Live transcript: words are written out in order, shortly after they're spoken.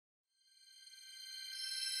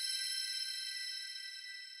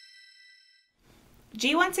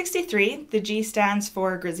G163, the G stands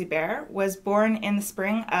for Grizzly Bear, was born in the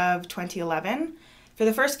spring of 2011. For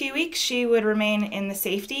the first few weeks, she would remain in the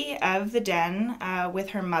safety of the den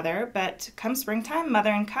with her mother, but come springtime,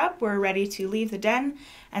 mother and cub were ready to leave the den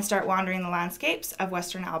and start wandering the landscapes of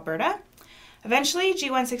Western Alberta. Eventually,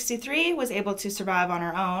 G163 was able to survive on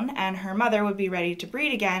her own, and her mother would be ready to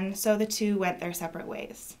breed again, so the two went their separate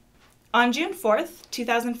ways. On June 4th,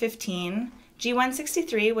 2015,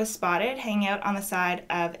 G163 was spotted hanging out on the side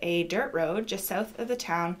of a dirt road just south of the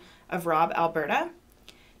town of Robb, Alberta.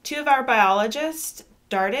 Two of our biologists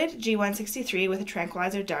darted G163 with a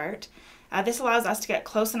tranquilizer dart. This allows us to get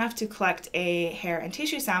close enough to collect a hair and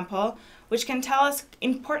tissue sample, which can tell us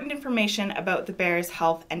important information about the bear's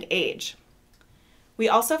health and age. We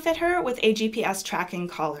also fit her with a GPS tracking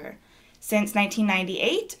collar. Since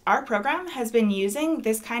 1998, our program has been using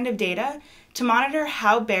this kind of data to monitor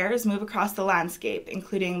how bears move across the landscape,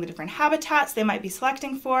 including the different habitats they might be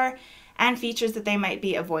selecting for and features that they might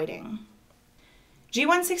be avoiding.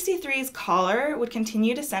 G163's collar would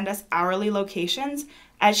continue to send us hourly locations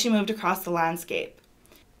as she moved across the landscape.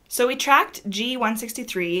 So we tracked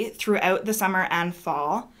G163 throughout the summer and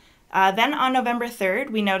fall. Then on November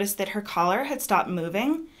 3rd, we noticed that her collar had stopped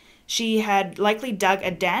moving. She had likely dug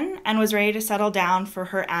a den and was ready to settle down for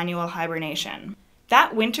her annual hibernation.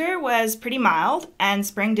 That winter was pretty mild and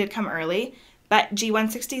spring did come early, but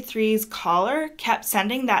G163's collar kept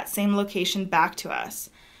sending that same location back to us.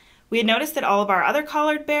 We had noticed that all of our other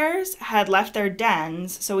collared bears had left their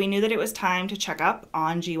dens, so we knew that it was time to check up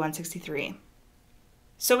on G163.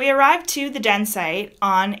 So we arrived to the den site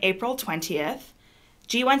on April 20th.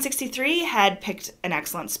 G163 had picked an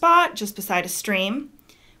excellent spot just beside a stream.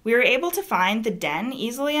 We were able to find the den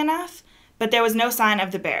easily enough, but there was no sign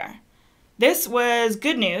of the bear. This was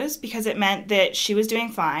good news because it meant that she was doing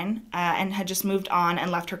fine and had just moved on and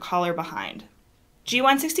left her collar behind.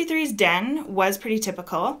 G163's den was pretty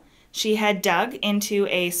typical. She had dug into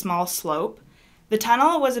a small slope. The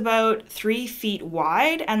tunnel was about 3 feet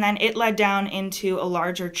wide, and then it led down into a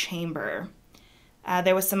larger chamber.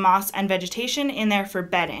 There was some moss and vegetation in there for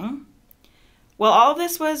bedding. While all of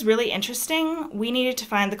this was really interesting, we needed to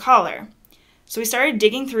find the collar. So we started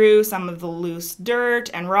digging through some of the loose dirt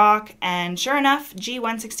and rock, and sure enough,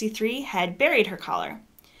 G163 had buried her collar.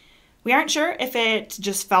 We aren't sure if it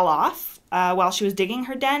just fell off while she was digging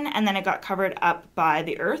her den and then it got covered up by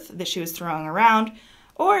the earth that she was throwing around,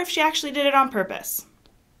 or if she actually did it on purpose.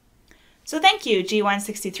 So thank you,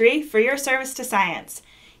 G163, for your service to science.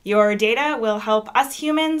 Your data will help us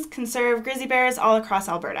humans conserve grizzly bears all across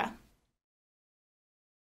Alberta.